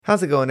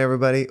How's it going,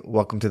 everybody?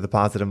 Welcome to the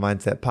Positive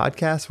Mindset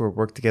Podcast, where we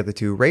work together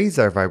to raise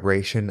our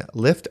vibration,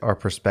 lift our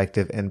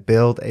perspective, and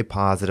build a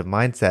positive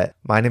mindset.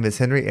 My name is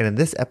Henry, and in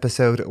this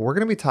episode, we're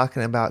going to be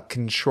talking about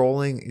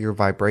controlling your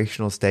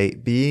vibrational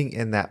state, being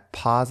in that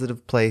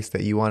positive place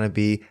that you want to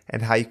be,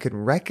 and how you can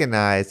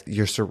recognize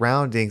your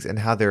surroundings and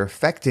how they're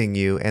affecting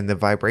you and the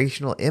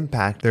vibrational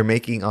impact they're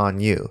making on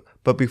you.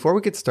 But before we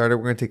get started,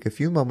 we're going to take a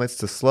few moments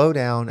to slow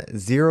down,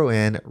 zero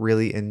in,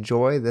 really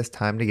enjoy this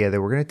time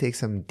together. We're going to take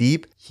some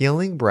deep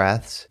healing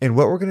breaths. And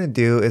what we're going to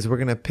do is we're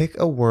going to pick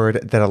a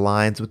word that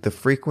aligns with the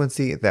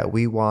frequency that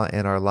we want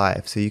in our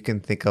life. So you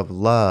can think of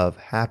love,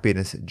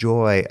 happiness,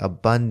 joy,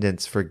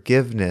 abundance,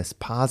 forgiveness,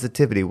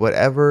 positivity,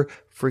 whatever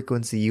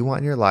frequency you want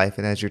in your life.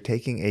 And as you're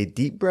taking a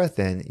deep breath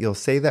in, you'll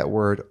say that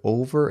word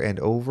over and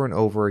over and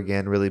over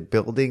again, really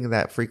building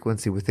that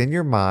frequency within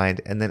your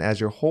mind. And then as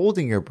you're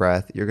holding your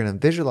breath, you're going to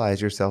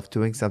visualize yourself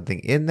doing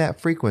something in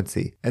that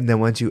frequency. And then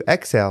once you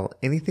exhale,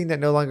 anything that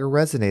no longer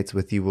resonates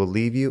with you will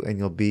leave you and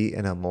you'll be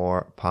in a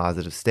more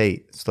positive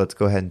state. So let's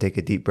go ahead and take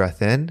a deep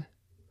breath in.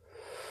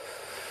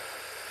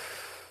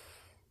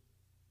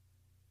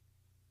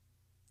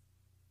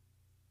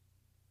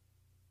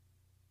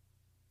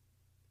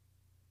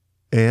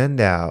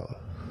 And out.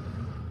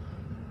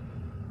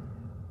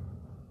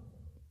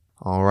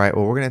 All right,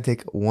 well, we're going to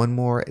take one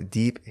more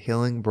deep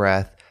healing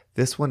breath.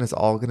 This one is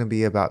all going to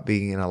be about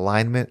being in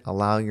alignment,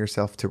 allowing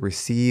yourself to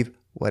receive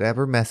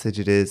whatever message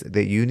it is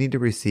that you need to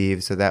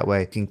receive, so that way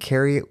you can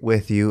carry it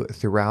with you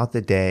throughout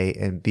the day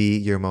and be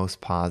your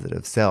most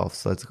positive self.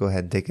 So let's go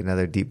ahead and take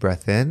another deep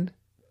breath in.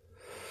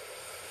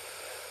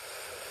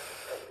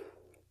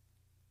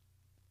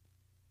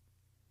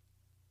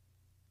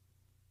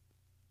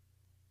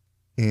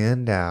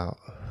 And out.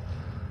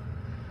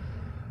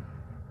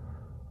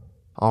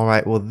 All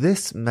right, well,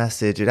 this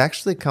message, it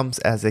actually comes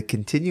as a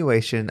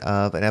continuation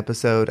of an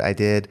episode I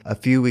did a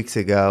few weeks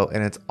ago,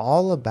 and it's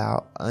all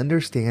about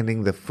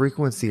understanding the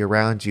frequency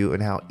around you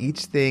and how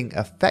each thing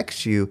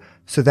affects you,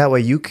 so that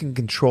way you can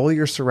control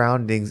your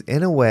surroundings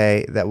in a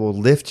way that will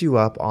lift you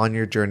up on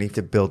your journey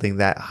to building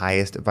that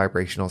highest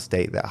vibrational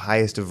state, that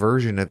highest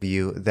version of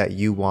you that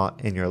you want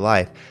in your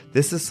life.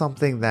 This is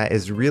something that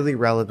is really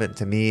relevant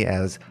to me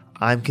as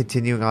I'm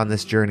continuing on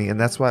this journey, and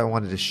that's why I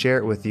wanted to share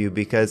it with you,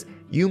 because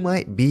you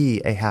might be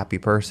a happy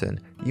person.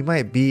 You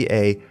might be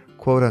a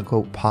quote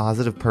unquote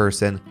positive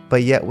person,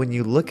 but yet when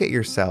you look at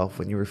yourself,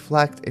 when you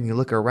reflect and you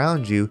look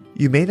around you,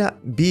 you may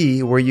not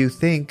be where you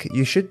think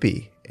you should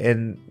be.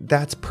 And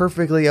that's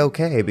perfectly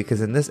okay,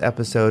 because in this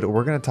episode,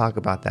 we're going to talk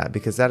about that,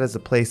 because that is a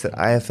place that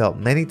I have felt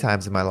many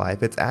times in my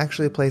life. It's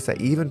actually a place I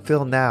even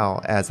feel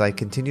now as I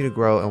continue to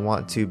grow and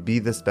want to be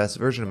this best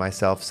version of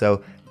myself.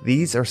 So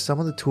these are some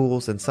of the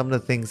tools and some of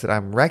the things that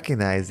I'm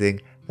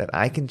recognizing that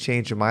I can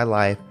change in my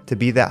life to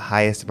be that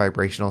highest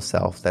vibrational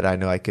self that I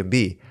know I can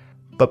be.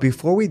 But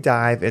before we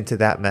dive into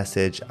that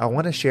message, I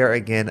want to share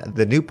again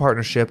the new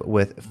partnership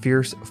with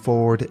Fierce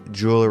Forward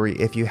Jewelry.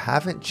 If you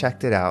haven't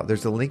checked it out,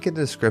 there's a link in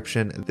the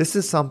description. This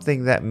is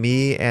something that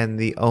me and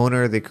the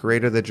owner, the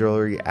creator of the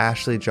jewelry,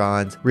 Ashley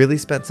Johns, really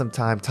spent some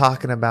time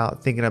talking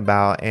about, thinking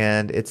about,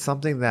 and it's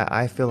something that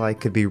I feel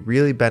like could be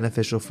really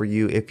beneficial for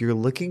you if you're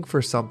looking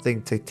for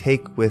something to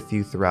take with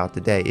you throughout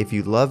the day. If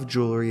you love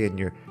jewelry and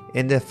you're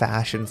into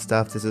fashion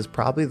stuff, this is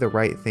probably the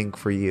right thing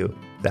for you.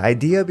 The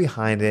idea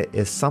behind it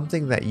is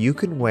something that you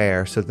can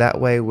wear, so that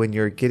way when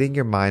you're getting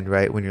your mind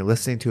right, when you're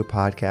listening to a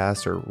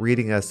podcast or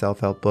reading a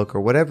self-help book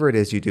or whatever it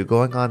is you do,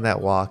 going on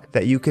that walk,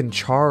 that you can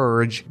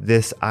charge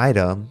this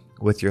item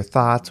with your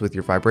thoughts, with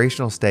your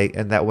vibrational state,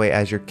 and that way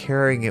as you're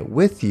carrying it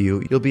with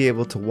you, you'll be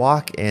able to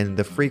walk in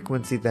the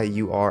frequency that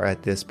you are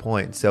at this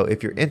point. So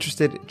if you're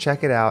interested,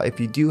 check it out. If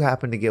you do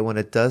happen to get one,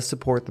 it does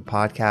support the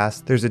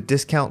podcast. There's a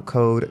discount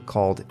code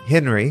called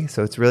Henry,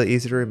 so it's really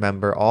easy to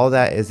remember. All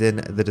that is in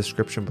the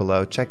description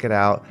below. Check it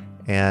out,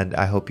 and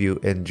I hope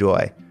you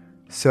enjoy.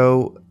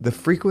 So the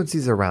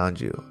frequencies around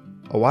you.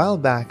 A while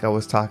back, I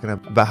was talking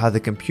about how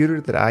the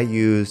computer that I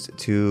used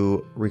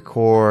to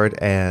record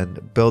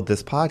and build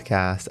this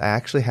podcast, I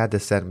actually had to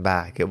send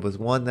back. It was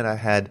one that I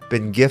had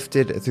been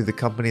gifted through the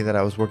company that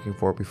I was working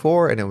for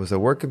before, and it was a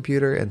work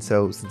computer. And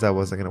so since I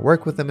wasn't going to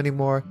work with them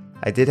anymore,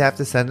 I did have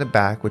to send it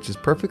back, which is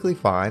perfectly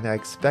fine. I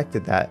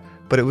expected that.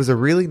 But it was a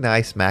really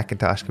nice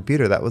Macintosh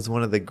computer. That was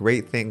one of the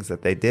great things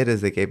that they did,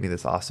 is they gave me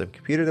this awesome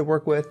computer to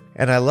work with,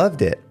 and I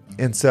loved it.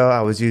 And so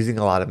I was using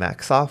a lot of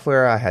Mac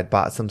software. I had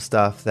bought some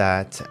stuff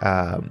that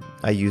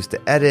I used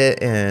to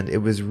edit, and it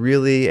was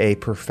really a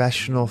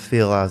professional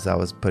feel as I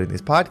was putting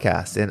these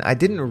podcasts. And I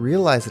didn't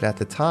realize it at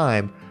the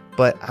time,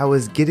 but I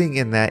was getting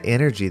in that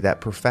energy, that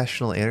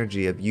professional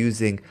energy of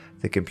using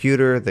the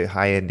computer, the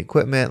high-end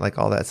equipment, like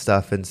all that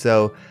stuff. And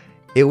so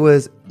it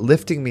was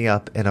lifting me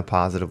up in a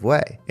positive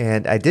way.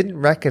 And I didn't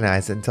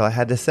recognize it until I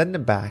had to send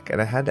it back, and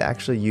I had to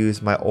actually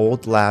use my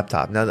old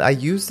laptop. Now, I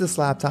used this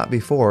laptop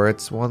before.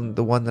 It's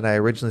the one that I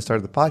originally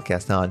started the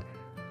podcast on.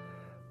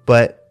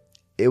 But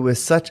it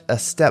was such a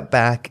step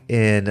back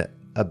in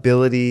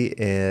ability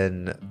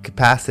and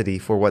capacity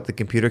for what the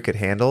computer could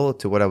handle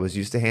to what I was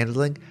used to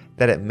handling,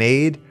 that it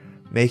made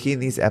making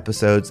these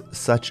episodes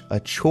such a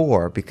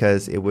chore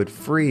because it would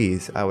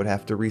freeze. I would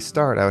have to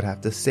restart. I would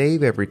have to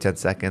save every 10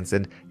 seconds,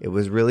 and it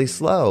was really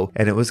slow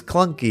and it was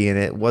clunky and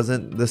it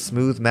wasn't the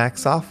smooth Mac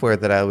software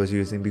that I was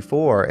using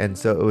before. And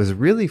so it was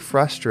really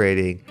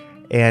frustrating.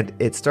 And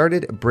it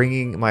started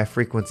bringing my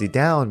frequency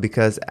down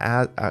because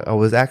I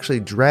was actually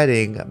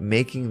dreading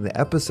making the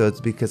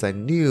episodes because I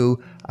knew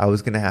I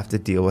was going to have to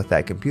deal with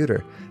that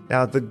computer.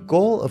 Now, the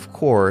goal, of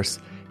course,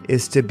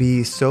 is to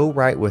be so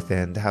right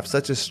within, to have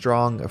such a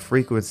strong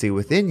frequency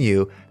within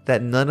you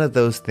that none of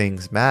those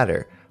things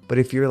matter. But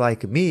if you're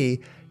like me,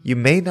 you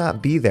may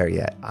not be there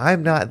yet.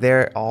 I'm not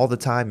there all the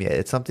time yet.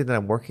 It's something that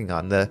I'm working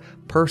on. The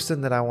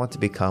person that I want to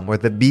become, or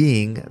the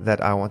being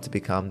that I want to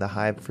become, the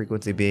high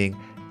frequency being,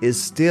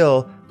 is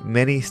still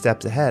many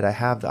steps ahead. I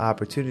have the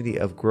opportunity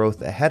of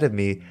growth ahead of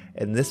me,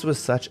 and this was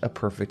such a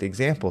perfect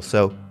example.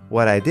 So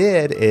what I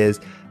did is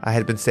I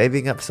had been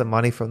saving up some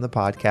money from the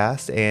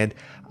podcast, and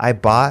I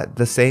bought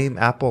the same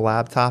Apple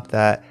laptop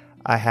that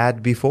I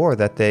had before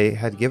that they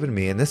had given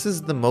me. And this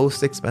is the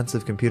most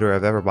expensive computer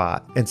I've ever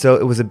bought. And so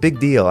it was a big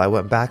deal. I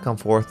went back and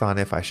forth on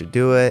if I should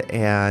do it.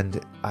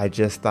 And I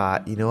just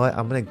thought, you know what,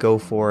 I'm going to go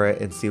for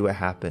it and see what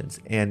happens.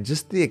 And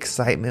just the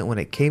excitement when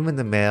it came in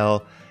the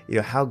mail, you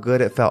know, how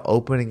good it felt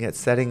opening it,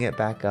 setting it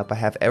back up. I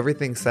have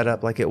everything set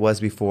up like it was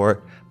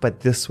before,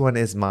 but this one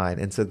is mine.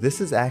 And so this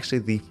is actually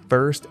the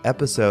first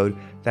episode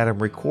that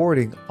I'm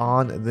recording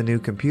on the new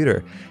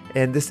computer.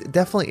 And this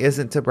definitely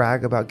isn't to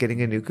brag about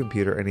getting a new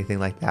computer or anything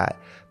like that,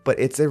 but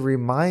it's a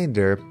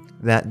reminder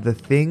that the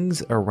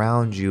things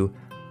around you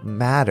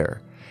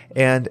matter.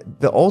 And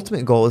the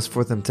ultimate goal is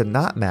for them to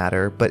not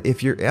matter. But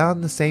if you're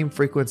on the same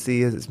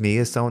frequency as me,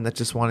 as someone that's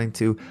just wanting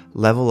to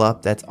level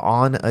up, that's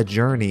on a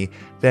journey,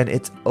 then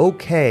it's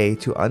okay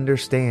to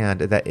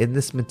understand that in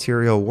this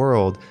material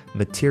world,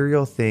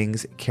 material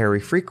things carry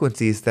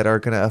frequencies that are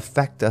going to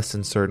affect us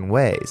in certain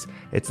ways.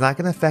 It's not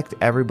going to affect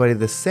everybody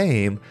the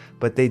same,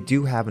 but they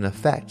do have an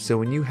effect. So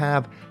when you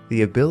have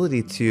the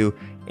ability to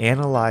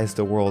analyze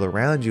the world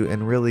around you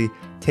and really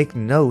take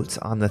notes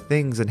on the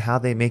things and how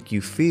they make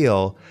you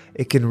feel,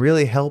 it can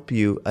really help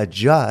you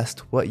adjust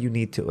what you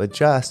need to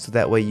adjust so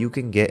that way you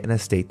can get in a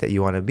state that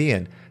you want to be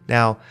in.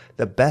 Now,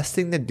 the best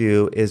thing to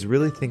do is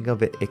really think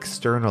of it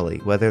externally,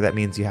 whether that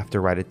means you have to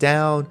write it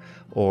down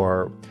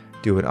or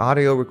do an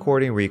audio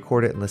recording,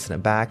 record it and listen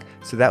it back.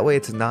 So that way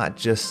it's not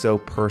just so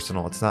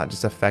personal. It's not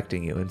just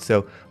affecting you. And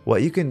so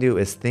what you can do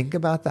is think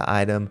about the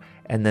item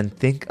and then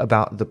think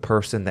about the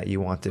person that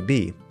you want to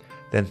be.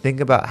 Then think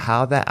about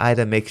how that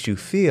item makes you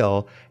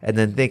feel, and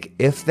then think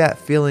if that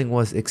feeling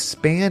was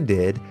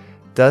expanded,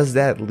 does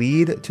that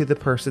lead to the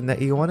person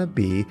that you want to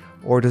be,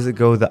 or does it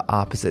go the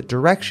opposite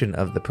direction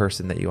of the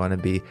person that you want to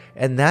be?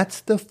 And that's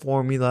the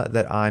formula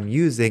that I'm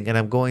using and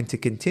I'm going to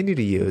continue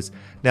to use.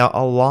 Now,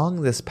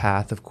 along this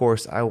path, of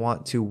course, I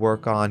want to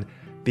work on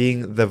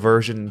being the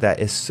version that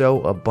is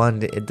so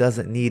abundant it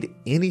doesn't need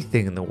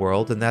anything in the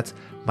world, and that's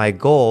my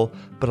goal.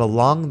 But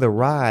along the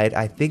ride,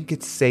 I think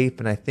it's safe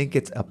and I think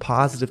it's a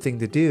positive thing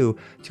to do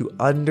to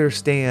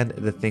understand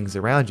the things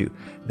around you.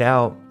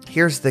 Now,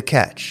 here's the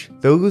catch.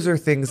 Those are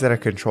things that are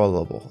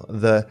controllable.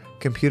 The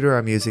computer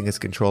I'm using is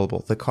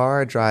controllable. The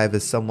car I drive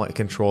is somewhat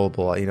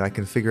controllable. You know, I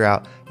can figure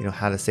out,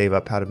 how to save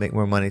up, how to make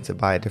more money to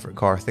buy a different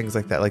car, things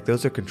like that. Like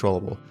those are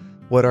controllable.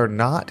 What are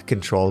not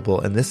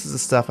controllable, and this is the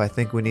stuff I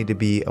think we need to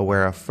be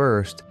aware of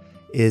first,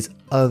 is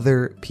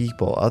other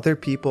people. Other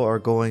people are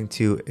going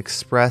to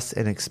express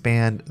and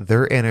expand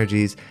their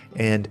energies,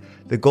 and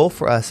the goal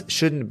for us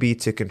shouldn't be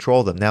to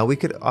control them. Now, we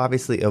could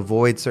obviously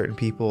avoid certain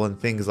people and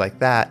things like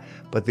that,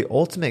 but the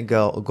ultimate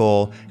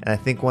goal, and I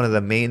think one of the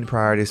main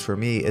priorities for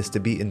me, is to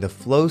be in the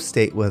flow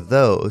state with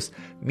those,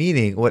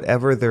 meaning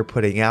whatever they're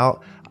putting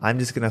out, I'm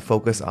just going to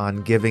focus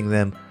on giving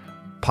them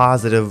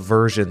positive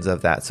versions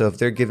of that. So if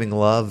they're giving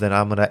love, then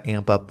I'm going to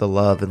amp up the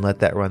love and let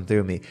that run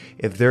through me.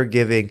 If they're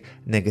giving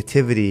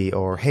negativity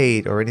or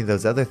hate or any of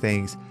those other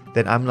things,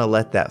 then I'm going to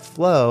let that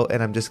flow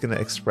and I'm just going to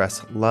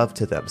express love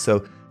to them.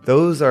 So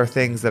those are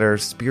things that are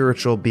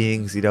spiritual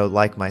beings,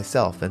 like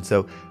myself. And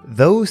so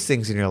those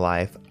things in your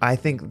life, I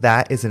think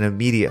that is an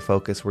immediate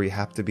focus where you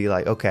have to be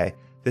like, okay,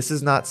 this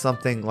is not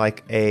something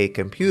like a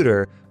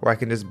computer where I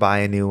can just buy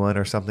a new one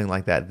or something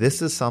like that.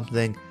 This is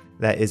something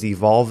that is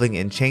evolving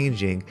and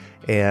changing,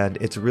 and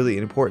it's really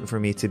important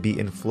for me to be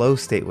in flow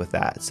state with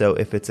that. So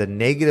if it's a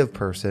negative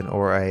person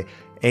or a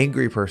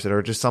angry person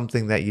or just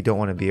something that you don't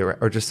want to be around,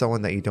 or just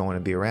someone that you don't want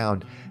to be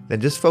around,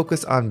 then just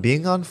focus on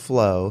being on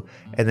flow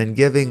and then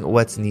giving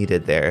what's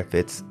needed there.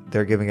 If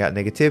they're giving out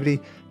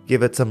negativity,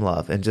 give it some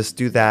love and just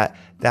do that.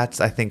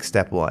 That's, I think,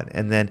 step one.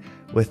 And then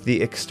with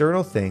the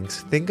external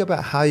things, think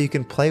about how you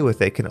can play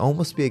with it. It can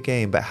almost be a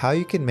game, but how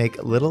you can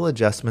make little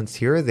adjustments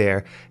here or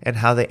there and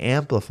how they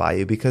amplify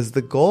you, because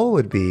the goal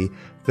would be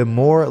the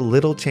more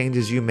little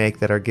changes you make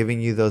that are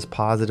giving you those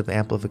positive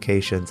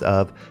amplifications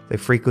of the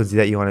frequency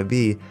that you want to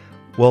be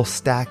will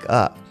stack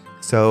up.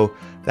 So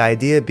the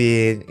idea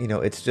being,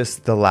 it's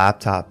just the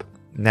laptop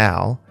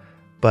now,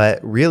 but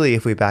really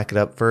if we back it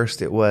up,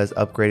 first it was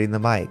upgrading the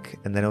mic,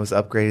 and then it was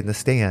upgrading the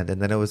stand,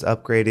 and then it was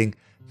upgrading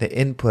the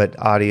input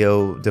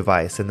audio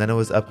device, and then it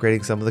was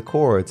upgrading some of the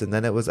cords, and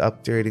then it was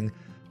upgrading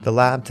the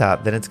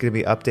laptop, then it's going to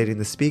be updating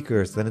the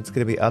speakers, then it's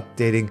going to be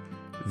updating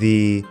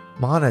the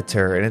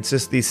monitor, and it's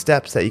just these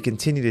steps that you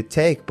continue to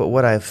take. But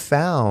what I've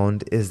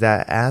found is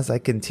that as I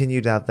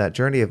continued out that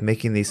journey of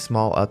making these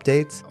small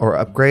updates or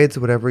upgrades,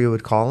 whatever you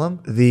would call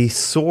them, the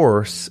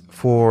source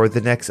for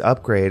the next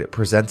upgrade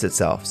presents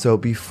itself. So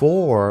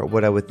before,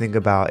 what I would think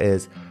about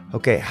is,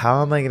 okay,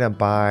 how am I going to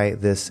buy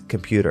this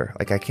computer?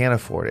 Like, I can't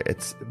afford it.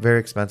 It's very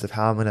expensive.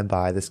 How am I going to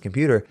buy this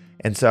computer?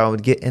 And so I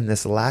would get in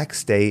this lack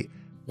state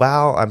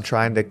while I'm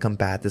trying to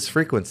combat this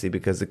frequency,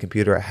 because the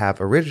computer I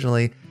have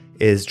originally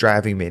is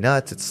driving me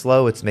nuts. It's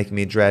slow. It's making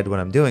me dread what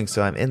I'm doing.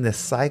 So I'm in this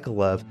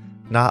cycle of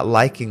not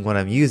liking what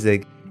I'm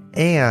using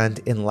and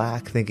in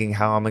lack, thinking,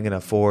 how am I going to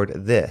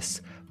afford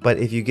this? But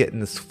if you get in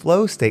this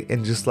flow state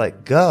and just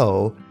let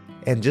go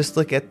and just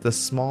look at the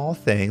small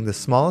thing, the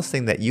smallest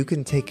thing that you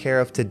can take care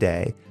of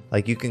today,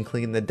 like you can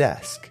clean the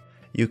desk,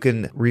 you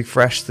can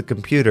refresh the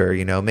computer,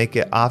 make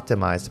it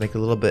optimized, make it a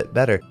little bit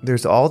better.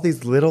 There's all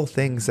these little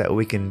things that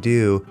we can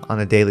do on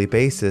a daily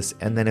basis.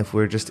 And then if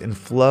we're just in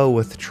flow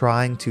with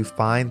trying to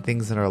find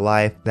things in our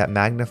life that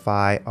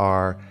magnify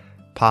our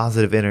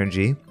positive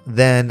energy,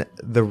 then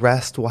the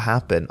rest will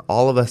happen.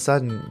 All of a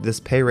sudden,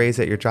 this pay raise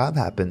at your job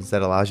happens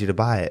that allows you to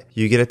buy it.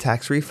 You get a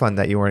tax refund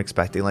that you weren't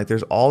expecting. Like,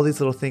 there's all these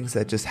little things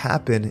that just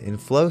happen in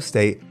flow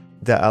state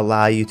that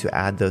allow you to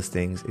add those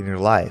things in your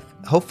life.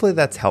 Hopefully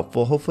that's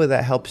helpful. Hopefully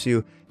that helps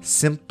you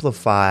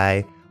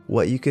simplify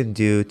what you can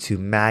do to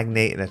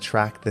magnate and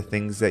attract the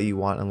things that you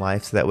want in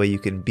life, so that way you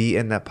can be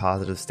in that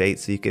positive state,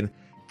 so you can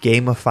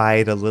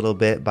gamify it a little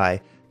bit by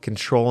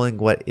controlling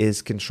what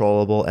is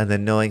controllable and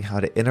then knowing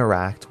how to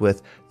interact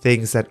with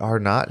things that are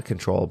not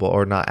controllable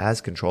or not as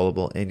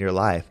controllable in your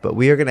life. But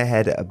we are going to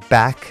head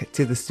back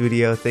to the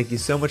studio. Thank you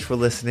so much for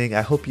listening.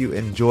 I hope you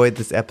enjoyed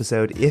this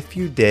episode. If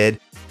you did,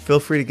 feel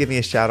free to give me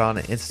a shout out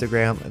on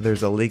Instagram.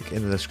 There's a link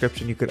in the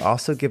description. You could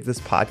also give this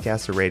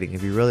podcast a rating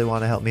if you really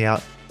want to help me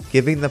out.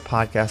 Giving the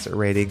podcast a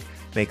rating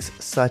makes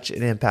such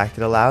an impact.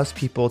 It allows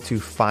people to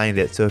find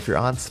it. So if you're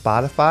on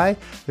Spotify,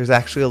 there's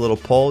actually a little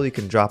poll. You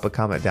can drop a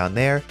comment down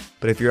there.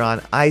 But if you're on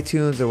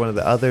iTunes or one of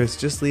the others,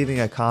 just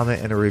leaving a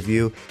comment and a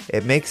review,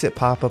 it makes it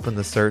pop up in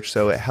the search.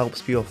 So it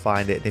helps people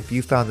find it. And if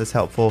you found this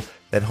helpful,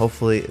 then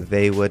hopefully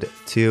they would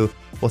too.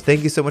 Well,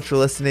 thank you so much for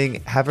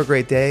listening. Have a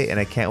great day. And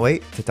I can't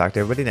wait to talk to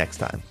everybody next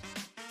time.